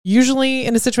usually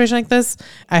in a situation like this,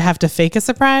 I have to fake a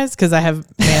surprise because I have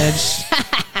managed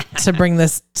to bring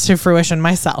this to fruition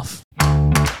myself.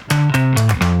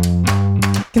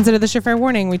 Consider this your fair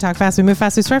warning. We talk fast, we move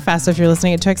fast, we swear fast. So if you're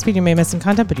listening at 2x speed, you may miss some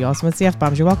content, but you also miss the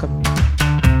F-bombs. You're welcome.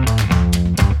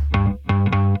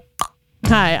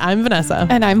 Hi, I'm Vanessa.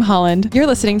 And I'm Holland. You're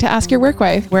listening to Ask Your Work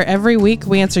Wife, where every week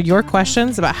we answer your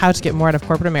questions about how to get more out of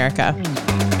corporate America.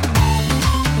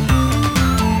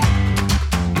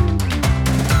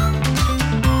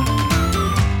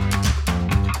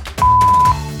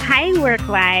 Hi,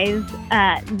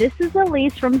 WorkWise. This is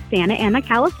Elise from Santa Ana,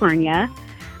 California.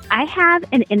 I have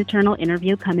an internal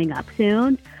interview coming up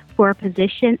soon for a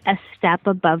position a step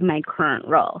above my current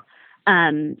role,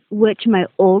 which my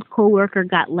old coworker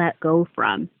got let go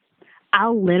from.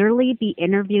 I'll literally be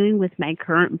interviewing with my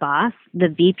current boss, the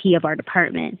VP of our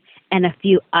department, and a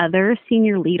few other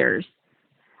senior leaders.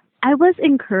 I was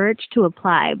encouraged to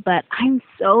apply, but I'm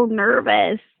so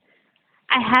nervous.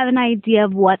 I have an idea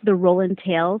of what the role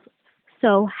entails,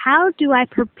 so how do I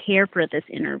prepare for this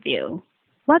interview?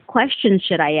 What questions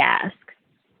should I ask?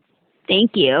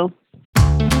 Thank you.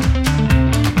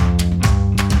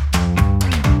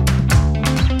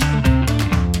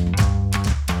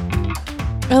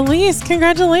 Elise,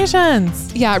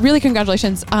 congratulations. Yeah, really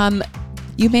congratulations.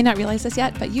 You may not realize this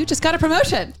yet, but you just got a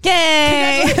promotion.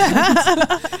 Yay!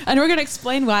 And we're going to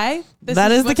explain why.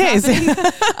 That is the case.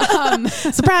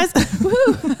 Surprise.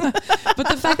 But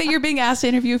the fact that you're being asked to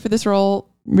interview for this role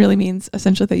really means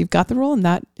essentially that you've got the role, and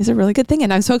that is a really good thing.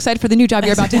 And I'm so excited for the new job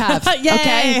you're about to have. Yay!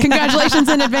 Okay, congratulations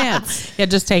in advance. Yeah,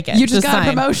 just take it. You just got a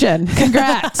promotion.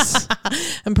 Congrats.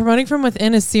 And promoting from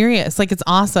within is serious. Like, it's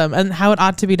awesome, and how it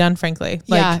ought to be done, frankly.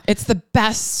 Like, yeah, it's the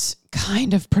best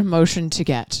kind of promotion to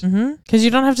get. Because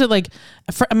you don't have to,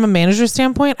 from a manager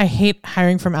standpoint, I hate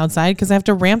hiring from outside because I have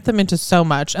to ramp them into so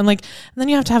much. And then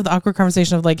you have to have the awkward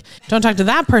conversation of don't talk to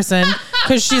that person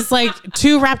because she's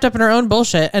too wrapped up in her own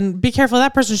bullshit, and be careful of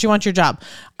that person. She wants your job.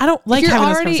 I don't like having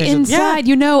this conversation. You're already inside. Yeah.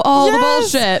 You know all the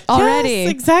bullshit already.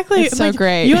 Yes, exactly. It's so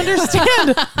great. You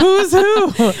understand who's who.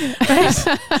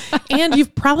 Right? And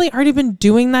you've probably already been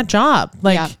doing that job.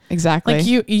 Yeah, exactly.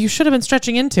 You should have been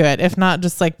stretching into it, if not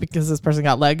just because this person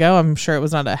got let go. I'm sure it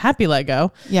was not a happy let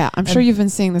go. Yeah, I'm sure you've been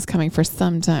seeing this coming for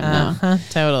some time now.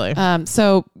 Totally.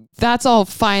 So that's all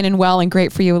fine and well and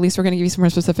great for you. At least we're going to give you some more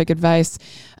specific advice.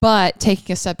 But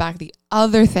taking a step back, the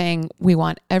other thing we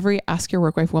want every Ask Your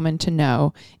Work Wife woman to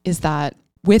know is that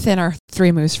within our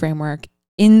 3 moves framework,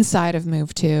 inside of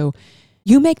Move 2,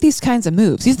 you make these kinds of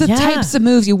moves. These are the types of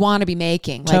moves you want to be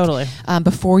making. Totally.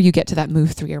 Before you get to that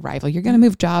Move 3 arrival, you're going to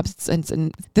move jobs,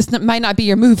 and this might not be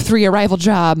your Move 3 arrival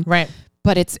job. Right.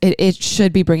 But it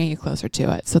should be bringing you closer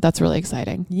to it. So that's really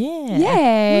exciting. Yeah.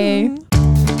 Yay.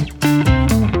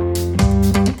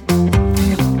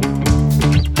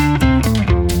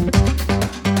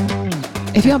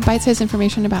 If you want bite-sized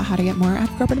information about how to get more out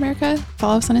of corporate America,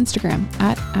 follow us on Instagram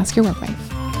at Ask Your Work Wife.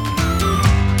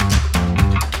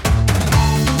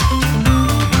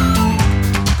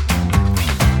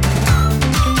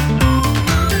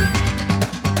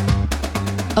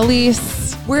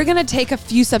 Elise, we're going to take a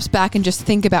few steps back and just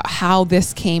think about how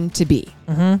this came to be.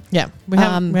 Yeah. We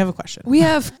have a question. We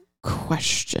have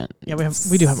questions. Yeah,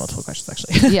 we do have multiple questions,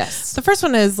 actually. Yes. The first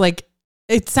one is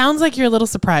it sounds like you're a little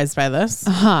surprised by this.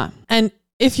 And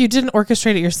if you didn't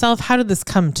orchestrate it yourself, how did this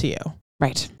come to you?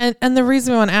 Right. And the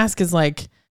reason we want to ask is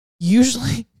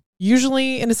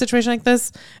usually in a situation like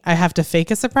this, I have to fake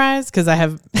a surprise because I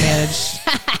have managed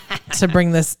to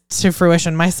bring this to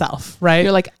fruition myself, right?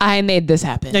 You're I made this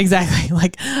happen. Exactly.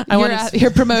 You're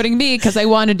promoting me because I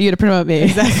wanted you to promote me.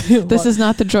 Exactly. This is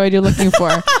not the droid you're looking for.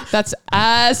 That's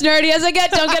as nerdy as I get.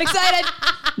 Don't get excited.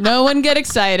 No one get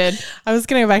excited. I was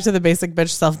going to go back to the basic bitch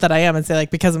self that I am and say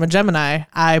because I'm a Gemini,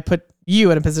 I put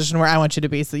you in a position where I want you to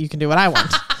be so that you can do what I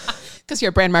want. Because you're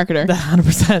a brand marketer.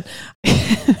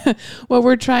 100%. What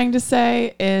we're trying to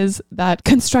say is that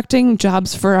constructing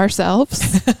jobs for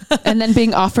ourselves and then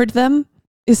being offered them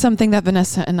is something that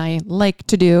Vanessa and I like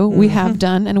to do. We have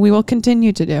done, and we will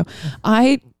continue to do.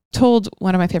 I told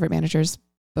one of my favorite managers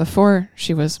before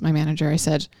she was my manager, I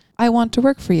said, I want to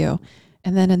work for you.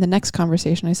 And then in the next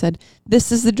conversation, I said,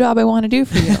 this is the job I want to do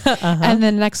for you. And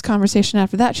then the next conversation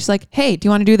after that, she's like, hey, do you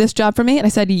want to do this job for me? And I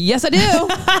said, yes, I do.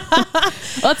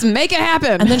 Let's make it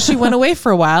happen. And then she went away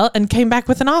for a while and came back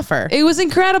with an offer. It was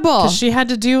incredible. Because she had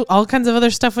to do all kinds of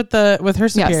other stuff with her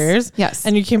superiors. Yes.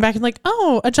 And you came back and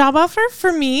oh, a job offer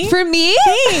for me? For me?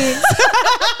 Thanks.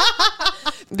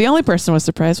 The only person who was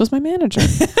surprised was my manager.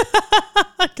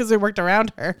 Because we worked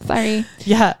around her. Sorry.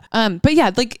 Yeah. But yeah,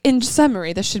 in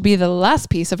summary, this should be the last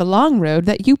piece of a long road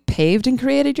that you paved and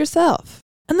created yourself.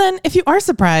 And then if you are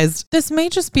surprised, this may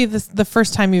just be the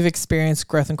first time you've experienced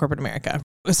growth in corporate America.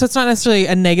 So it's not necessarily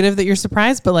a negative that you're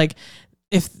surprised, but like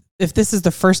if this is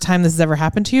the first time this has ever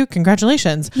happened to you,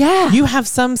 congratulations. Yeah. You have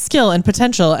some skill and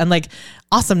potential and like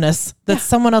awesomeness that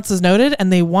someone else has noted,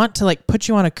 and they want to like put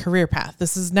you on a career path.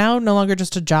 This is now no longer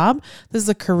just a job. This is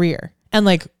a career. And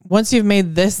like once you've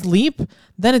made this leap,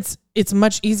 then it's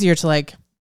much easier to like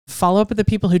follow up with the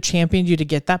people who championed you to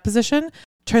get that position,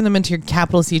 turn them into your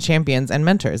capital C champions and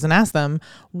mentors, and ask them,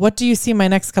 what do you see my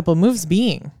next couple moves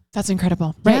being? That's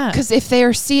incredible. Right. Yeah. Because if they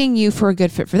are seeing you for a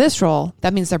good fit for this role,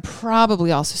 that means they're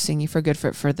probably also seeing you for a good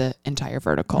fit for the entire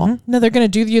vertical. Mm-hmm. No, they're going to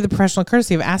do you the professional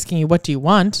courtesy of asking you, what do you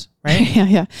want? Right.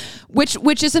 Yeah.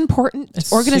 Which is important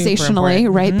It's organizationally, super important.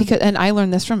 right? Mhm. Because, and I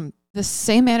learned this from the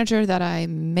same manager that I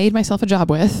made myself a job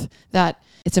with, that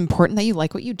it's important that you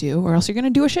like what you do, or else you're going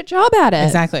to do a shit job at it.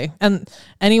 Exactly. And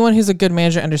anyone who's a good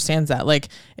manager understands that. Like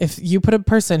if you put a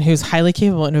person who's highly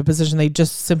capable into a position they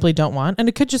just simply don't want, and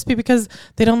it could just be because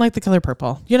they don't like the color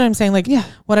purple. You know what I'm saying? Like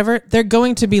whatever, they're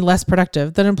going to be less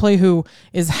productive than an employee who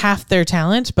is half their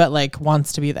talent, but like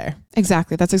wants to be there.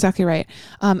 Exactly. That's exactly right.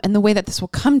 And the way that this will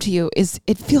come to you is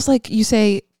it feels like you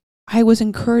say, I was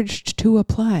encouraged to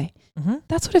apply. Mm-hmm.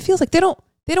 That's what it feels like. They don't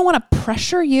want to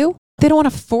pressure you. They don't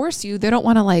want to force you. They don't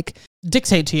want to like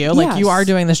Dictate to you. Like you are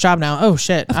doing this job now. Oh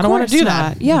shit. I don't want to do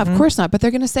that. Yeah, of course not. But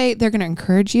they're going to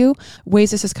encourage you.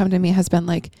 Ways this has come to me has been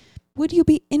like, would you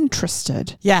be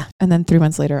interested? Yeah. And then 3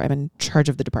 months later, I'm in charge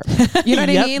of the department. You know what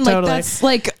Yep, I mean? Like totally. that's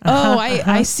like,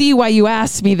 I see why you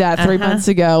asked me that 3 months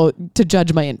ago to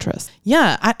judge my interest.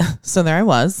 Yeah. So there I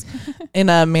was in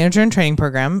a manager and training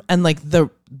program. And like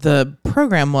the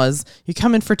program was you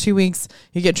come in for 2 weeks,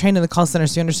 you get trained in the call center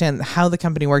so you understand how the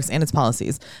company works and its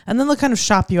policies. And then they'll kind of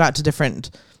shop you out to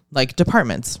different like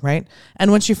departments, right?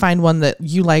 And once you find one that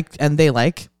you like and they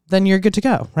like, then you're good to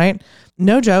go, right?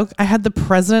 No joke. I had the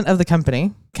president of the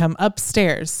company come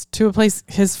upstairs to a place,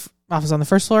 his office on the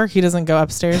first floor. He doesn't go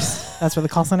upstairs. That's where the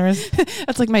call center is.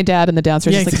 That's like my dad in the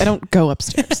downstairs. Yeah, He's like, I don't go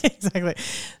upstairs. Exactly.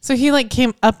 So he like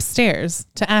came upstairs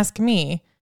to ask me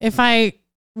if I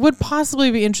would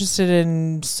possibly be interested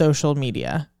in social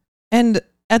media. And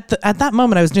at that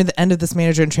moment, I was near the end of this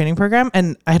manager and training program,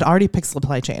 and I had already picked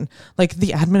supply chain. Like the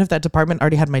admin of that department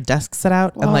already had my desk set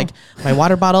out and like my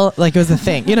water bottle, like it was a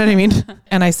thing. You know what I mean?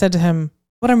 And I said to him,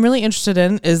 what I'm really interested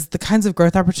in is the kinds of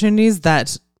growth opportunities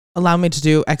that allow me to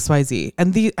do X, Y, Z.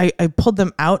 And I pulled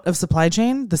them out of supply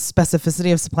chain, the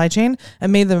specificity of supply chain,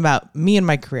 and made them about me and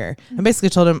my career. And basically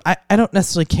told him, I don't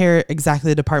necessarily care exactly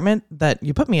the department that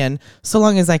you put me in, so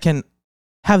long as I can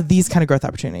have these kind of growth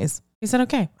opportunities. He said,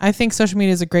 okay, I think social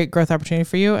media is a great growth opportunity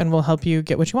for you and will help you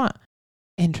get what you want.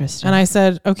 Interesting. And I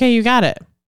said, okay, you got it.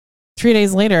 3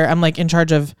 days later, I'm like in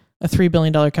charge of a $3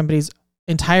 billion company's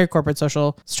entire corporate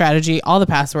social strategy, all the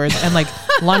passwords, and like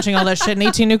launching all that shit in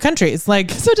 18 new countries. Like,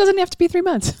 so it doesn't have to be 3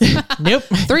 months. nope.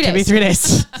 3 days. Could be 3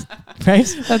 days.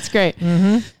 Right? That's great.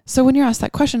 Mm-hmm. So when you're asked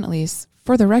that question, Elise,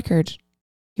 for the record,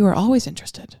 you are always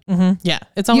interested. Mm-hmm. Yeah.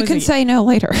 It's always You can say no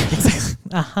later.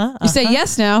 You say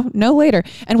yes now, no later.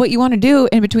 And what you want to do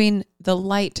in between the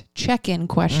light check-in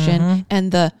question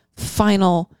and the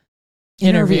final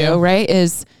interview, right,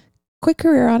 is quick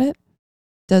career audit.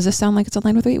 Does this sound like it's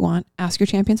aligned with what you want? Ask your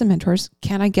champions and mentors.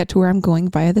 Can I get to where I'm going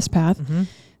via this path?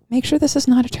 Make sure this is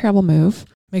not a terrible move.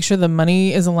 Make sure the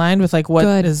money is aligned with like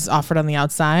what is offered on the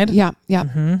outside. Yeah.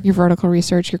 Your vertical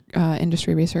research, your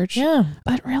industry research. Yeah.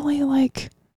 But really, like,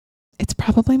 it's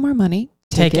probably more money.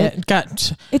 Take it.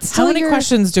 Got. It's how many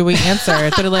questions do we answer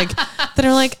that are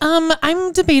like,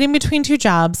 I'm debating between 2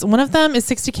 jobs. One of them is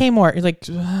 60K more. You're like,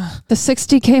 ugh. The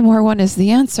 60K more one is the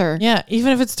answer. Yeah.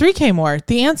 Even if it's 3K more,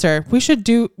 the answer. We should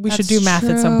do math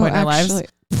at some point in our lives.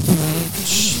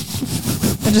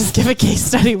 And just give a case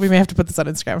study. We may have to put this on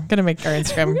Instagram. I'm gonna make our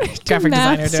Instagram graphic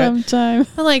designer do sometime. it.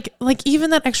 But like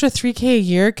even that extra 3K a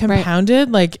year compounded,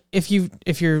 like if you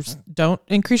don't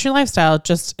increase your lifestyle,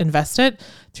 just invest it.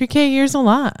 3K a year is a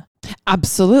lot.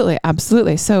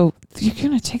 Absolutely. So you're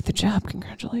going to take the job.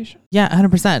 Congratulations. Yeah,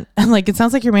 100%. And like, it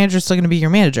sounds like your manager is still going to be your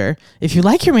manager. If you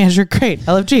like your manager, great.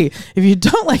 LFG. If you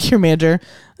don't like your manager,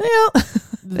 well,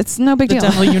 it's no big deal. The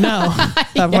devil you know at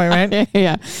that point, right?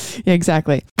 Yeah,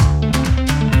 exactly.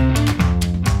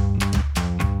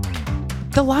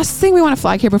 The last thing we want to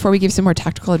flag here before we give some more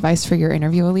tactical advice for your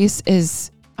interview, Elise,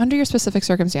 is under your specific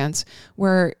circumstance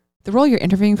where the role you're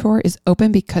interviewing for is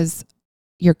open because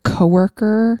your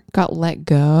coworker got let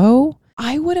go.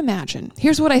 I would imagine,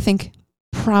 here's what I think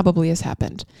probably has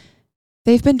happened.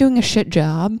 They've been doing a shit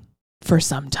job for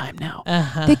some time now.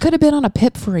 Uh-huh. They could have been on a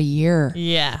PIP for a year.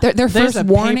 Yeah. Their There's first a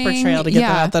warning paper trail to get them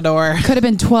out the door. could have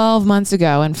been 12 months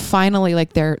ago, and finally,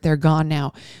 like they're gone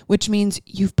now, which means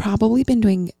you've probably been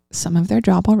doing some of their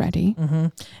job already. Mm-hmm.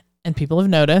 And people have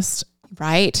noticed.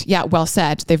 Right. Yeah. Well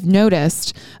said. They've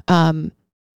noticed. And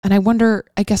I wonder,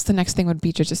 I guess the next thing would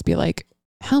be to just be like,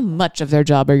 how much of their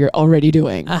job are you already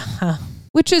doing? Uh-huh.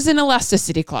 Which is an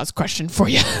elasticity clause question for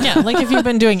you. Yeah, like if you've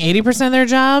been doing 80% of their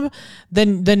job,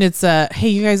 then it's hey,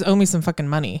 you guys owe me some fucking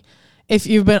money. If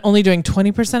you've been only doing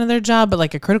 20% of their job, but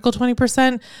like a critical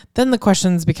 20%, then the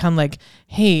questions become like,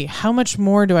 hey, how much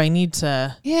more do I need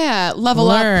to level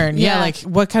learn? up. Yeah, like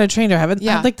what kind of training do I have?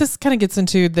 Yeah. Like this kind of gets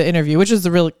into the interview, which is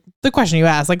the question you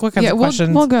ask. Like what kinds of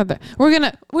questions? We'll go there. We're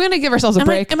gonna give ourselves a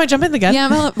break. Am I jumping the gun?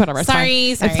 Yeah, whatever. It's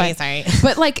sorry. fine.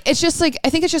 But like, it's just like, I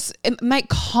think it might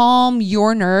calm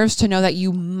your nerves to know that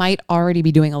you might already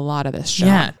be doing a lot of this job.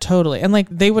 Yeah, totally. And like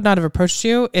they would not have approached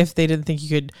you if they didn't think you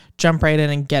could jump right in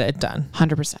and get it done.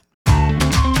 100%.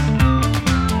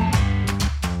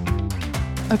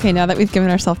 Okay, now that we've given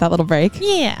ourselves that little break.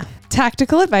 Yeah.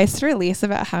 Tactical advice to Elise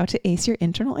about how to ace your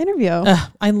internal interview.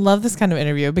 I love this kind of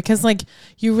interview because like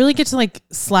you really get to like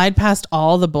slide past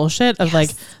all the bullshit of like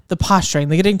the posturing,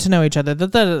 the getting to know each other,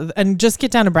 and just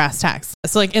get down to brass tacks.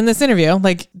 So like in this interview,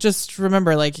 like just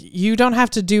remember, like you don't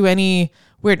have to do any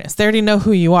weirdness. They already know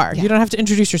who you are. Yeah. You don't have to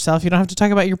introduce yourself. You don't have to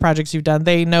talk about your projects you've done.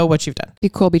 They know what you've done. Be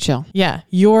cool, be chill. Yeah.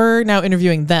 You're now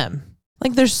interviewing them.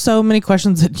 Like there's so many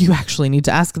questions that you actually need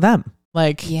to ask them.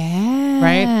 Like, Yeah.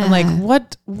 right? And like,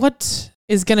 what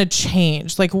is going to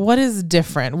change? Like, what is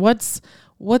different? What's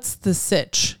the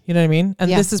sitch? You know what I mean? And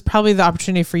this is probably the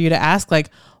opportunity for you to ask, like,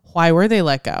 why were they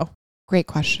let go? Great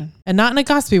question. And not in a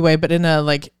gossipy way, but in a,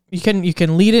 like, you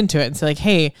can lead into it and say like,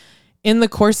 hey, in the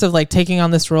course of like taking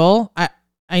on this role,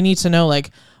 I need to know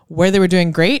like where they were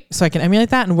doing great so I can emulate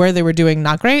that and where they were doing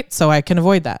not great so I can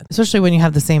avoid that. Especially when you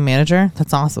have the same manager.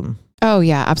 That's awesome. Oh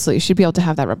yeah, absolutely. You should be able to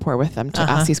have that rapport with them to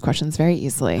ask these questions very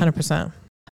easily. 100%.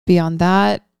 Beyond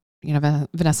that, you know,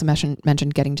 Vanessa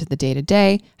mentioned getting to the day to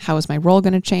day. How is my role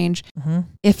going to change? Mm-hmm.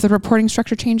 If the reporting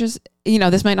structure changes, you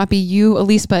know, this might not be you,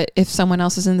 Elise, but if someone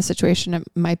else is in the situation, it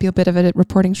might be a bit of a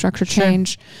reporting structure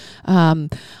change.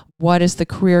 What is the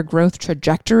career growth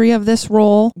trajectory of this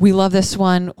role? We love this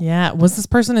one. Yeah. Was this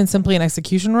person in simply an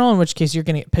execution role, in which case you're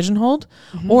going to get pigeonholed?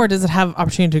 Mm-hmm. Or does it have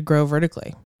opportunity to grow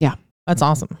vertically? Yeah. That's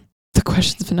awesome. The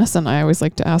questions Vanessa and I always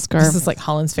like to ask are... This is like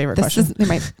Holland's favorite question. This is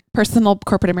my personal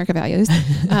corporate America values.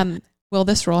 Will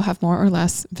this role have more or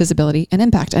less visibility and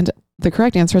impact? And the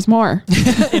correct answer is more.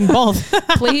 In both.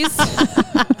 Please.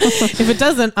 If it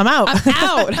doesn't, I'm out. I'm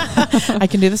out. I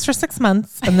can do this for 6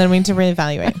 months and then we need to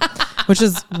reevaluate, which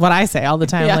is what I say all the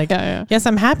time. Yes,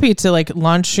 I'm happy to like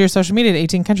launch your social media to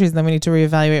 18 countries and then we need to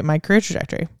reevaluate my career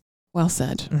trajectory. Well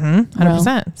said. 100%.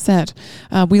 Well said.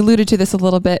 We alluded to this a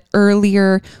little bit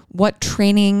earlier. What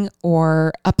training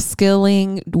or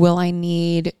upskilling will I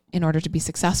need in order to be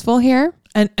successful here?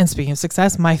 And speaking of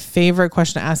success, my favorite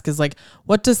question to ask is like,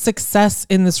 what does success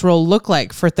in this role look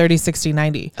like for 30, 60,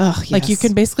 90? Like you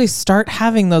can basically start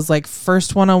having those like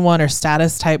first one-on-one or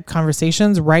status type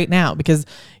conversations right now, because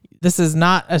this is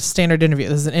not a standard interview.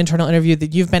 This is an internal interview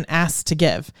that you've been asked to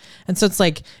give. And so it's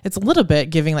like, it's a little bit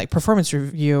giving like performance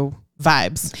review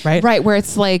vibes, right? Right. Where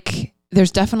it's like,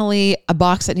 there's definitely a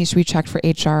box that needs to be checked for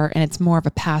HR and it's more of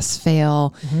a pass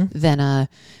fail than a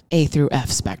through F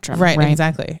spectrum. Right,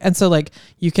 exactly. And so like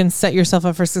you can set yourself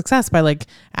up for success by like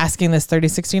asking this 30,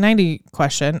 60, 90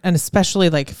 question, and especially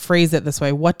like phrase it this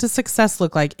way. What does success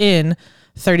look like in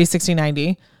 30, 60,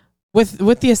 90?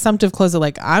 With the assumptive close of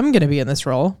like, I'm going to be in this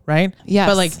role, right? Yes.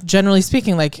 But like generally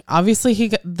speaking, like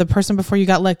obviously the person before you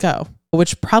got let go,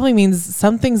 which probably means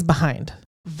something's behind.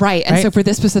 Right. And so for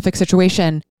this specific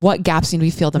situation, what gaps need to be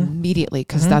filled immediately?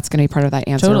 Because that's going to be part of that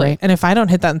answer, Totally. right? And if I don't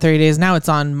hit that in 30 days, now it's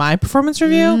on my performance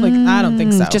review. Like, I don't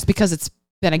think so. Just because it's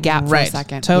been a gap for a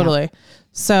second. Totally. Yeah.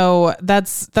 So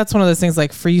that's one of those things,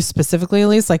 like for you specifically, at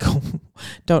least, like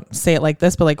don't say it like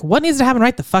this, but like what needs to happen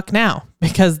right the fuck now?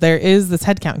 Because there is this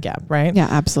headcount gap, right? Yeah,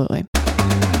 absolutely.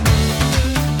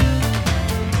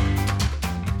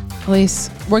 Elise,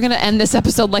 we're going to end this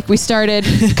episode like we started.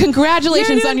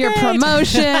 Congratulations on your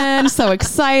promotion. So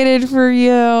excited for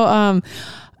you.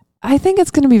 I think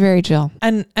it's going to be very chill.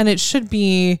 And it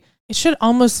should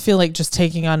almost feel like just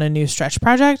taking on a new stretch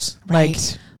project. Right.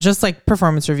 Like just like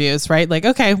performance reviews, right? Like,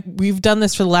 okay, we've done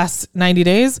this for the last 90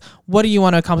 days. What do you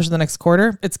want to accomplish in the next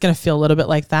quarter? It's going to feel a little bit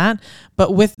like that.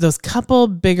 But with those couple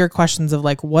bigger questions of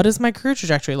like, what does my career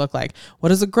trajectory look like? What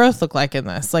does the growth look like in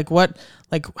this? Like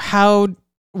how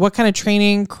what kind of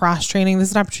training, cross training. This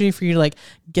is an opportunity for you to like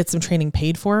get some training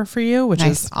paid for you, which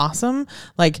is awesome.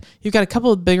 Like you've got a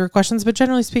couple of bigger questions, but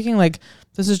generally speaking, like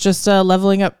this is just a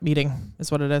leveling up meeting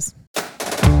is what it is.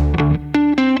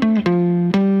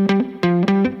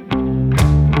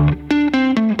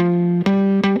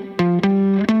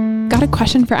 Got a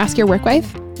question for Ask Your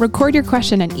Workwife? Record your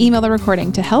question and email the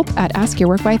recording to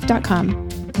help@askyourworkwife.com.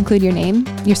 Include your name,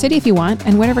 your city if you want,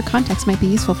 and whatever context might be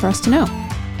useful for us to know.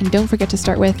 And don't forget to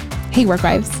start with, "Hey,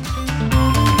 Workwives."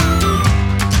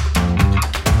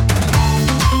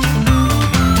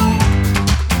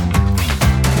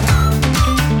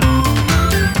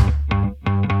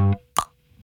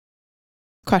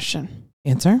 Question.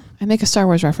 Answer. I make a Star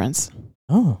Wars reference.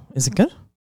 Oh, is it good?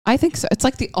 I think so. It's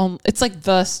like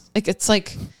it's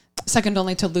like second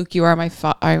only to Luke. You are my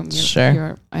father.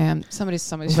 Sure. I am somebody's.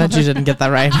 Glad you didn't get that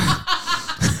right.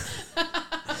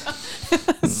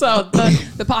 So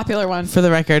the popular one. For the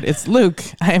record, it's Luke.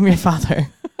 I am your father.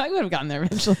 I would have gotten there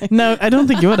eventually. No, I don't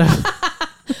think you would have.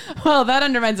 Well, that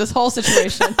undermines this whole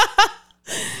situation.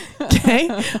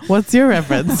 Okay. What's your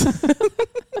reference?